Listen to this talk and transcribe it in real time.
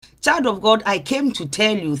Child of God, I came to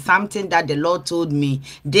tell you something that the Lord told me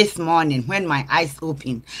this morning when my eyes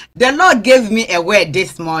opened. The Lord gave me a word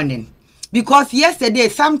this morning. Because yesterday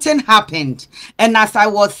something happened, and as I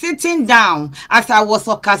was sitting down, as I was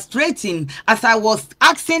orchestrating, as I was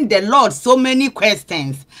asking the Lord so many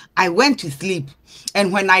questions, I went to sleep.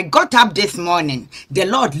 And when I got up this morning, the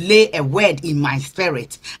Lord lay a word in my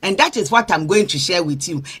spirit. And that is what I'm going to share with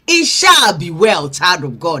you. It shall be well, child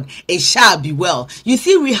of God. It shall be well. You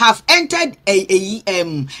see, we have entered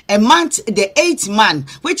a month, the 8th month,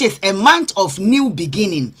 which is a month of new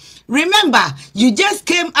beginning. Remember, you just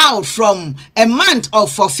came out from a month of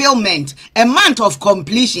fulfillment, a month of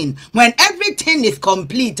completion. When everything is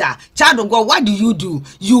complete, child of God, what do?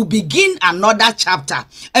 You begin another chapter.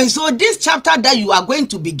 And so this chapter that you are going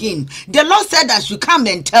to begin, the Lord said I should come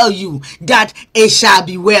and tell you that it shall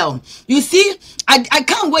be well. You see, I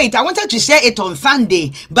can't wait. I wanted to share it on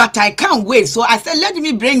Sunday, but I can't wait. So I said, let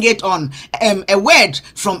me bring it on a word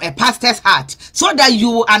from a pastor's heart so that you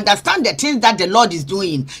will understand the things that the Lord is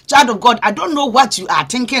doing. Child of God, I don't know what you are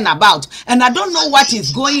thinking about, and I don't know what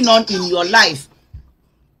is going on in your life,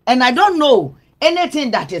 and I don't know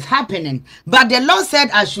anything that is happening, but the Lord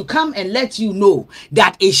said I should come and let you know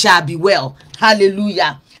that it shall be well.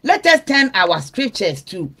 Hallelujah. Let us turn our scriptures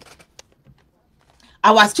to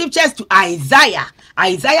Isaiah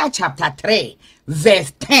chapter 3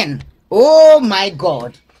 verse 10. Oh my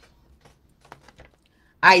God.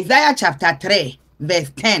 Isaiah chapter 3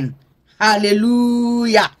 verse 10.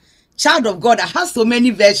 Hallelujah. Child of God, I have so many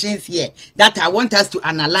versions here that I want us to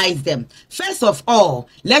analyze them. First of all,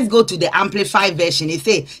 let's go to the Amplified version. It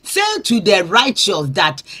says, say to the righteous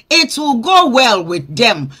that it will go well with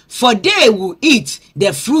them, for they will eat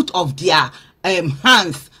the fruit of their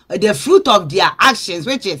hands, the fruit of their actions,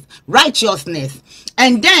 which is righteousness.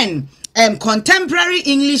 And then contemporary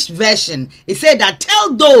English version, it said that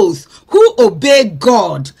tell those who obey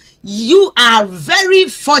God, you are very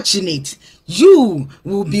fortunate. You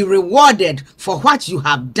will be rewarded for what you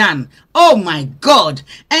have done. Oh my God.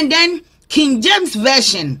 And then King James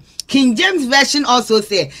Version also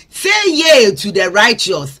say ye to the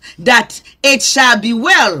righteous that it shall be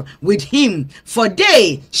well with him, for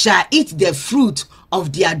they shall eat the fruit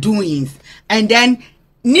of their doings. And then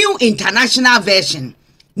New International Version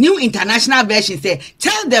say,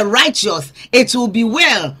 tell the righteous it will be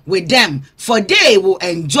well with them, for they will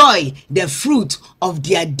enjoy the fruit of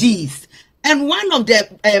their deeds. And one of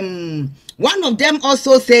them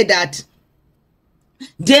also say that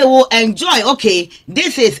they will enjoy. Okay,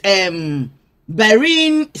 this is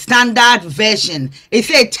Berean Standard Version. It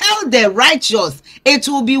said, tell the righteous it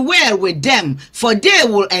will be well with them, for they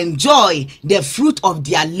will enjoy the fruit of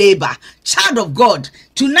their labor. Child of God,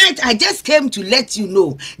 tonight I just came to let you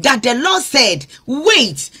know that the Lord said,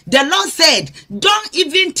 wait. The Lord said, don't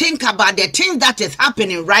even think about the things that is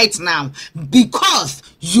happening right now, because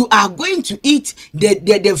you are going to eat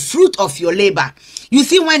the fruit of your labor. You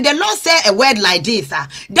see, when the Lord said a word like this,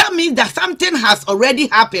 that means that something has already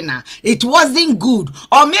happened. It wasn't good,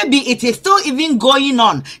 or maybe it is still even going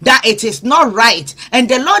on, that it is not right. And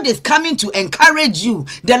the Lord is coming to encourage you.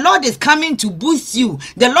 The Lord is coming to boost you.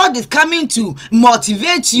 The Lord is coming to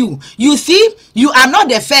motivate you. You see, you are not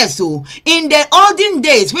the first. So in the olden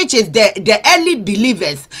days, which is the early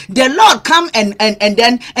believers, the Lord come and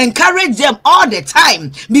then encourage them all the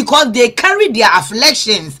time, because they carry their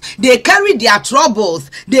afflictions, they carry their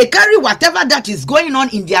troubles, they carry whatever that is going on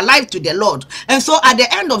in their life to the Lord. And so at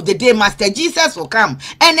the end of the day, Master Jesus will come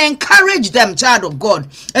and encourage them, child of God.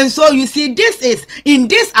 And so you see, this is in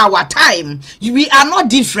this our time, we are not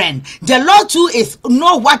different. The Lord too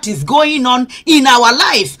know what is going on in our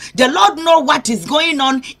life. The Lord know what is going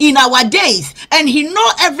on in our days, and he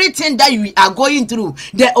know everything that we are going through,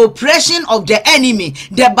 the oppression of the enemy,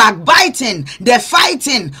 the backbiting, the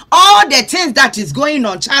fighting, all the things that is going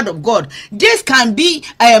on, child of God. This can be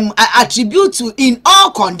attributed to in all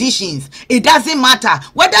conditions. It doesn't matter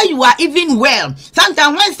whether you are even well.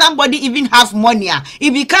 Sometimes when somebody even have money,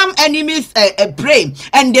 it become enemies prey,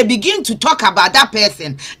 and they begin to talk about that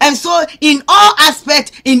person. And so in all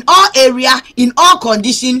aspects, in all area, in all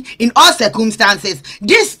conditions, in all circumstances,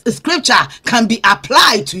 this scripture can be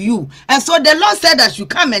applied to you. And so the Lord said that you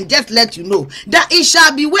come and just let you know that it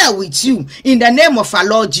shall be well with you in the name of our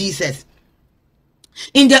Lord Jesus.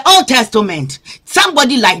 In the Old Testament,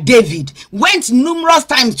 somebody like David went numerous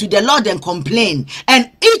times to the Lord and complained,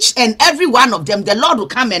 and each and every one of them, the Lord will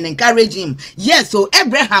come and encourage him. Yes, so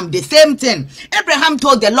Abraham, the same thing. Abraham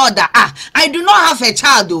told the Lord that, I do not have a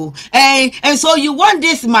child, though, and so you want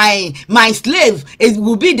this, my slave, it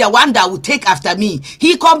will be the one that will take after me.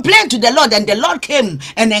 He complained to the Lord, and the Lord came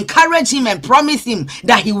and encouraged him and promised him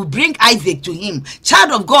that he will bring Isaac to him.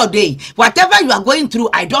 Child of God, whatever you are going through,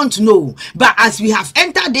 I don't know, but as we have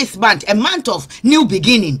entered this month, a month of new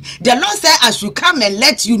beginning, the Lord said I should come and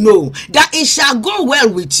let you know that it shall go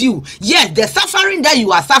well with you. Yes, the suffering that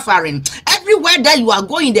you are suffering, everywhere that you are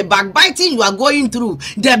going, the backbiting you are going through,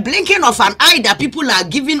 the blinking of an eye that people are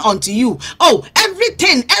giving unto you,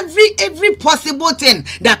 everything, every possible thing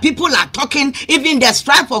that people are talking, even the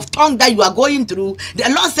strife of tongue that you are going through,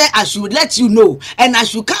 the Lord said I should let you know, and I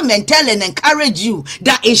should come and tell and encourage you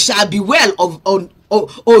that it shall be well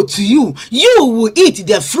to you. You will eat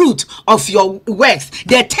the fruit of your works,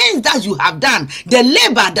 the things that you have done, the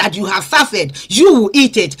labor that you have suffered, you will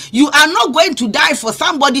eat it. You are not going to die for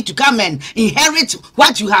somebody to come and inherit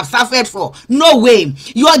what you have suffered for. No way.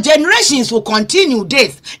 Your generations will continue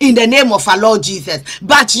this in the name of our Lord Jesus,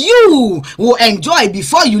 but you will enjoy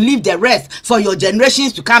before you leave the rest for your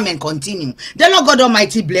generations to come and continue. The Lord God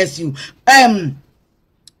Almighty bless you.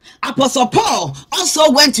 Apostle Paul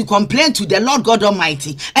also went to complain to the Lord God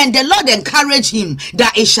Almighty, and the Lord encouraged him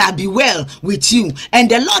that it shall be well with you,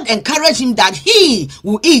 and the Lord encouraged him that he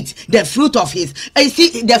will eat the fruit of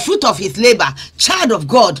his labor. Child of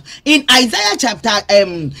God, in Isaiah chapter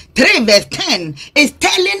 3 verse 10 is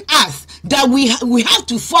telling us that we have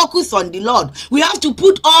to focus on the Lord. We have to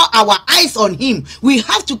put all our eyes on him. We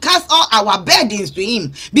have to cast all our burdens to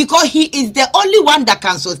him, because he is the only one that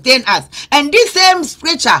can sustain us. And this same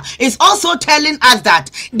scripture is also telling us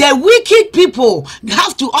that the wicked people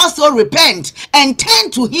have to also repent and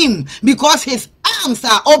turn to him, because his arms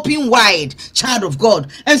are open wide, child of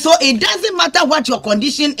God. And so it doesn't matter what your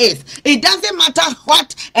condition is, it doesn't matter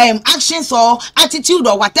what actions or attitude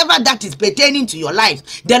or whatever that is pertaining to your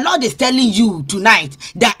life, the Lord is telling you tonight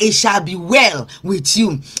that it shall be well with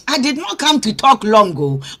you. I did not come to talk long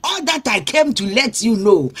ago. All that I came to let you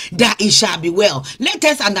know that it shall be well. Let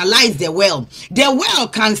us analyze the well. The well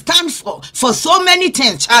can stand for so many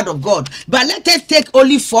things, child of God, but let us take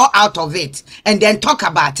only 4 out of it and then talk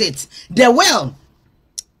about it. The well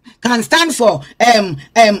can stand for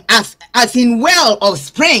as in well of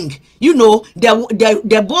spring. You know,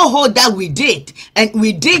 the borehole that we dig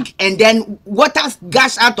and then water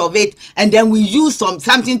gush out of it, and then we use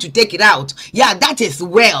something to take it out. Yeah, that is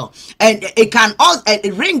well. And it can also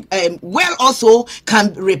well also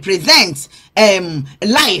can represent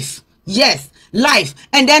life. Yes, life.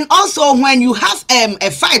 And then also when you have a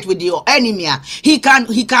fight with your enemy, he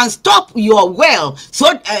can stop your well, so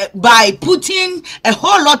by putting a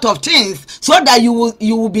whole lot of things so that you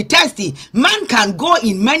will be thirsty. Man can go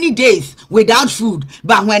in many days without food,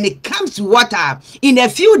 but when it comes to water, in a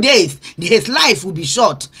few days his life will be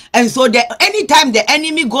short. And so anytime the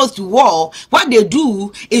enemy goes to war, what they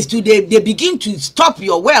do is they begin to stop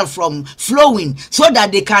your well from flowing, so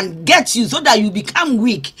that they can get you, so that you become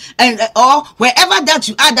weak, and or wherever that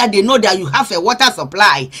you are that they know that you have a water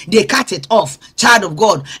supply, they cut it off, child of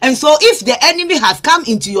God. And so if the enemy has come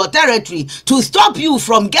into your territory to stop you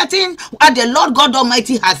from getting what the Lord God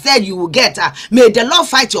Almighty has said you will get, may the Lord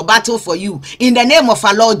fight your battle for you in the name of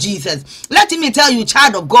our Lord Jesus. Let me tell you,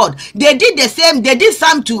 child of God, they did the same. They did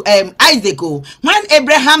some to Isaac. When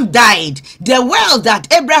Abraham died, the well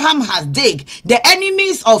that Abraham has dig, the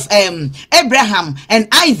enemies of Abraham and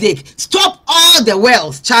Isaac stop all the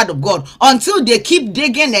wells, child of God, until they keep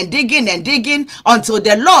digging and digging and digging, until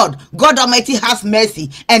the Lord God Almighty has mercy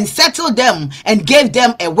and settled them and gave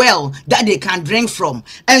them a well that they can drink from.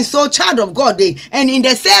 And so, child of God, and in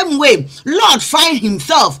the same way, Lord find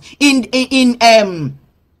himself in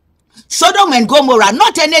Sodom and Gomorrah,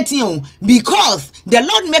 not anything, because the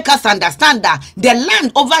Lord make us understand that the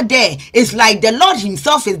land over there is like the Lord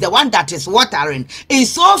himself is the one that is watering.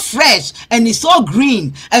 It's so fresh and it's so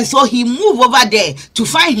green, and so he moved over there to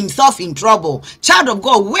find himself in trouble. Child of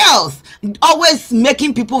God, wealth always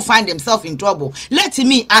making people find themselves in trouble. Let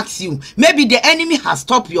me ask you, maybe the enemy has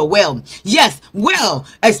stopped your well. Yes, well,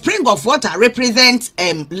 a spring of water represents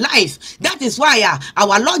life. That is why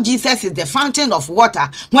our Lord Jesus is the fountain of water.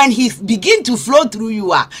 When he begin to flow through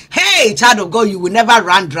you, Hey, child of God, you will never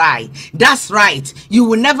run dry. That's right. You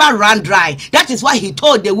will never run dry. That is why he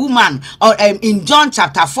told the woman in John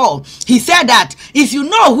chapter 4. He said that if you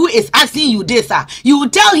know who is asking you this, you will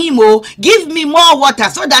tell him, oh, give me more water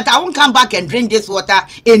so that I won't come back and drink this water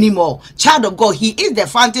anymore. Child of God, he is the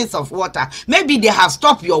fountains of water. Maybe they have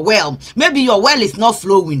stopped your well. Maybe your well is not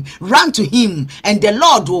flowing. Run to him, and the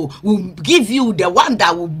Lord will give you the one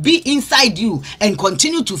that will be inside you and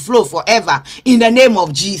continue to flow forever in the name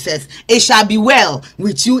of Jesus. It shall be well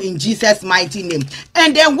with you in Jesus' mighty name.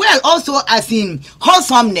 And then well also as in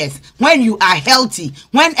wholesomeness, when you are healthy,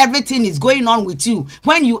 when everything is going on with you,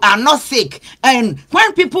 when you are not sick, and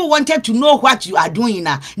when people wanted to know what you are doing,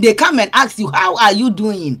 they come and ask you, how are you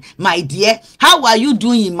doing, my dear? How are you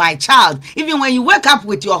doing, my child? Even when you wake up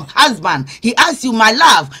with your husband, he asks you, my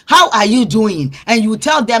love, how are you doing? And you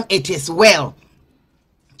tell them it is well.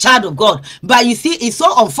 Child of God. But you see, it's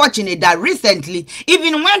so unfortunate that recently,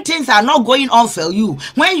 even when things are not going on for you,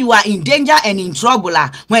 when you are in danger and in trouble,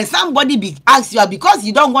 when somebody asks you, because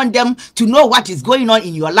you don't want them to know what is going on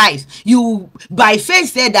in your life, you by faith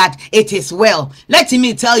say that it is well. Let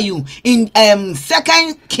me tell you, in 2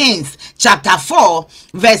 Kings chapter 4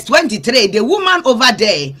 verse 23, the woman over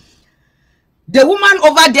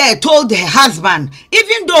there told her husband,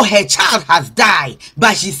 even though her child has died,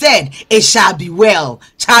 but she said, it shall be well.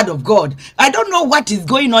 Child of God, I don't know what is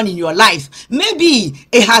going on in your life. Maybe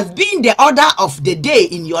it has been the order of the day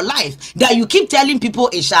in your life that you keep telling people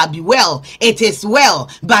it shall be well. It is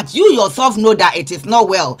well, but you yourself know that it is not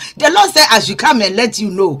well. The Lord said, I should come and let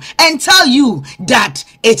you know and tell you that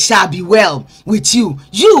it shall be well with you.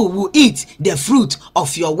 You will eat the fruit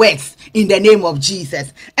of your works in the name of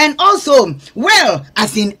Jesus. And also, well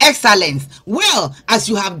as in excellence, well as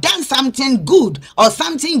you have done something good or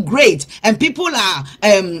something great and people are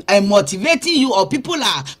motivating you or people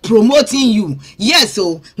are promoting you. Yes,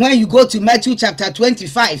 so when you go to Matthew chapter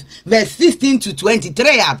 25 verse 16 to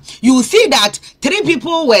 23, you will see that 3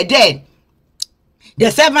 people were dead.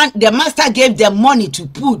 The master gave them money to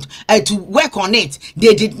put to work on it.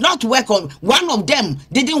 They did not work on. One of them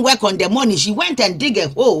didn't work on the money. She went and dig a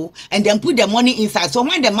hole and then put the money inside. So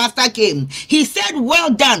when the master came, he said, well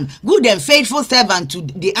done, good and faithful servant, to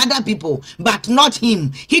the other people, but not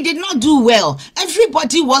him. He did not do well.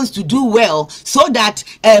 Everybody wants to do well so that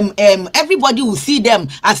everybody will see them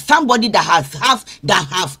as somebody that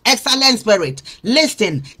have excellent spirit.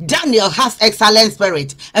 Listen, Daniel has excellent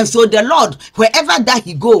spirit, and so the Lord, wherever that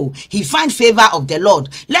he go, he find favor of the Lord.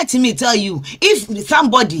 Let me tell you, if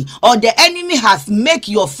somebody or the enemy has make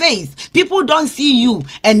your face, people don't see you,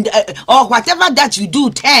 and or whatever that you do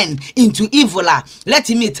turn into evil, let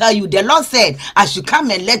me tell you, the Lord said, I should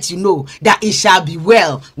come and let you know that it shall be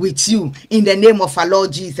well with you in the name of our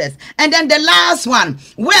Lord Jesus. And then the last one,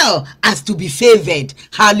 well as to be favored.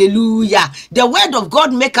 Hallelujah. The word of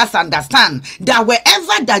God make us understand that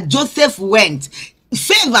wherever that Joseph went,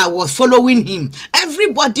 favor was following him.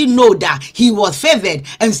 Everybody know that he was favored,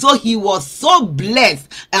 and so he was so blessed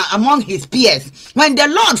among his peers. When the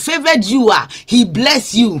Lord favored you, he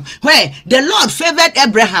blessed you. When the Lord favored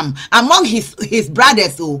Abraham among his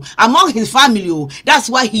brothers, among his family, that's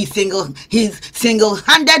why he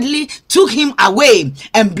single-handedly took him away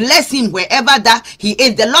and blessed him wherever that he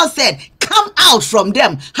is. The Lord said, come out from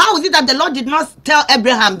them. How is it that the Lord did not tell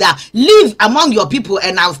Abraham that live among your people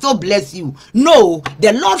and I'll still bless you? No,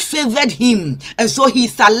 the Lord favored him, and so he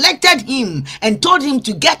selected him and told him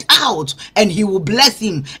to get out and he will bless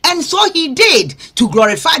him. And so he did, to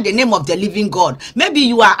glorify the name of the living God. Maybe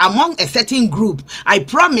you are among a certain group. I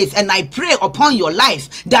promise and I pray upon your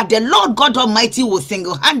life that the Lord God Almighty will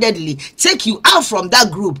single-handedly take you out from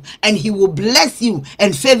that group and he will bless you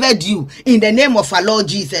and favored you in the name of our Lord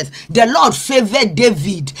Jesus. The Lord favored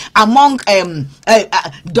David among the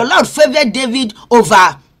Lord favored David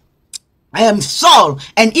over Saul,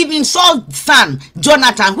 and even Saul's son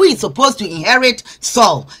Jonathan, who is supposed to inherit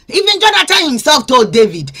Saul. Even Jonathan himself told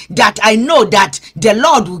David that I know that the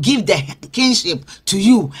Lord will give the kingship to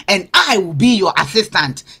you and I will be your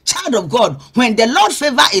assistant. Child of God, when the Lord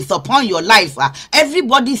favor is upon your life,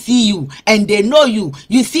 everybody see you and they know you.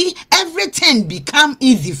 You see, everything become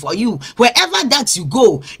easy for you. Wherever that you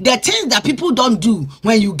go, the things that people don't do,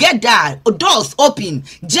 when you get there, doors open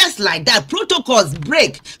just like that. Protocols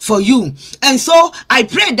break for you. And so I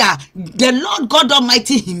pray that the Lord God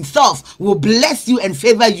Almighty himself will bless you and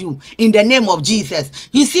favor you in the name of Jesus.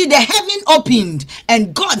 You see, the heaven opened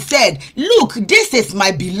and God said, Look, this is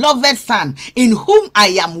my beloved son, in whom I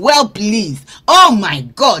am well pleased. Oh my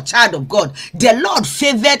God, child of God, the Lord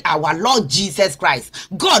favored our Lord Jesus Christ.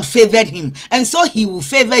 God favored him, and so he will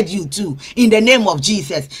favor you too, in the name of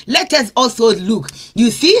Jesus. Let us also look.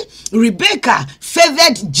 You see, Rebekah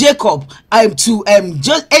favored Jacob to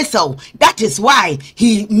Esau. That is why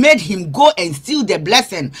he made him go and steal the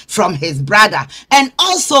blessing from his brother. And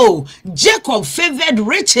also, Jacob favored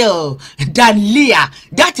Rachel than Leah.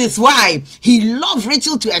 That is why he loved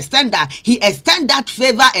Rachel to extend that. He extended that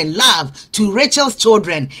favor and love to Rachel's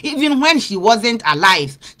children, even when she wasn't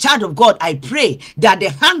alive. Child of God, I pray that the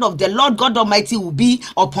hand of the Lord God Almighty will be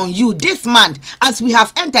upon you this month. As we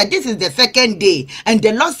have entered, this is the second day, and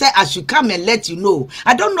the Lord said I should come and let you know.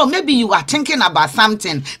 I don't know, maybe you are thinking about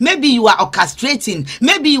something, maybe you are orchestrating,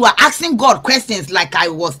 maybe you are asking God questions like I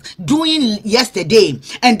was doing yesterday,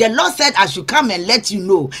 and the Lord said I should come and let you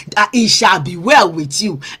know that it shall be well with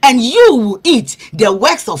you, and you will eat the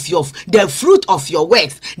fruit of your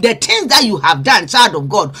works, the things that you have done. Child of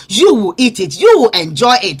God, you will eat it, you will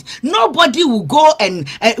enjoy it. Nobody will go and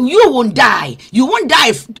you won't die. You won't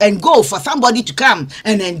die and go for somebody to come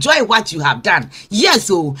and enjoy what you have done. Yes,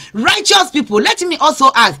 so righteous people. Let me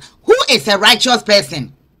also ask, who is a righteous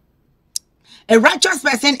person? A righteous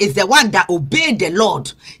person is the one that obeyed the Lord,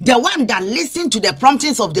 the one that listened to the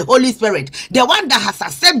promptings of the Holy Spirit, the one that has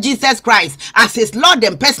accepted Jesus Christ as his Lord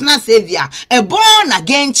and personal Savior, a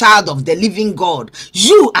born-again child of the living God.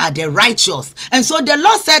 You are the righteous. And so the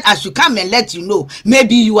Lord said I should come and let you know.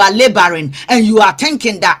 Maybe you are laboring and you are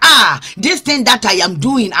thinking that, this thing that I am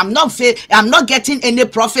doing, I'm not getting any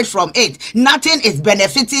profit from it. Nothing is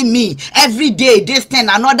benefiting me. Every day, this thing,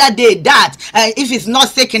 another day, that. If it's not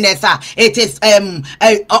sickness, it is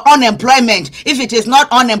unemployment. If it is not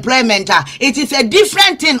unemployment, it is a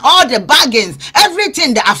different thing. All the bargains,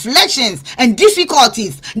 everything, the afflictions and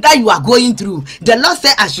difficulties that you are going through, the Lord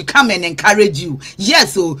said I should come and encourage you.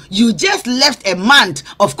 Yes, so you just left a month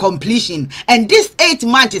of completion, and this 8th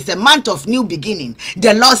month is a month of new beginning.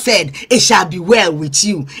 The Lord said it shall be well with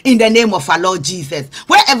you in the name of our Lord Jesus.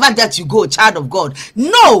 Wherever that you go, child of God,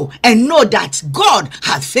 know that God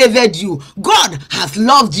has favored you, God has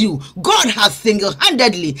loved you, God has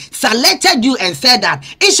single-handedly selected you and said that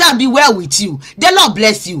it shall be well with you. The Lord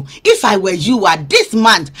bless you. If I were you this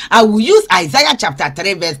month, I will use Isaiah chapter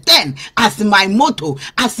 3 verse 10 as my motto,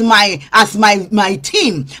 as my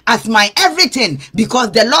theme, as my everything,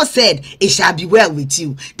 because the Lord said it shall be well with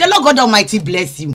you. The Lord God Almighty bless you.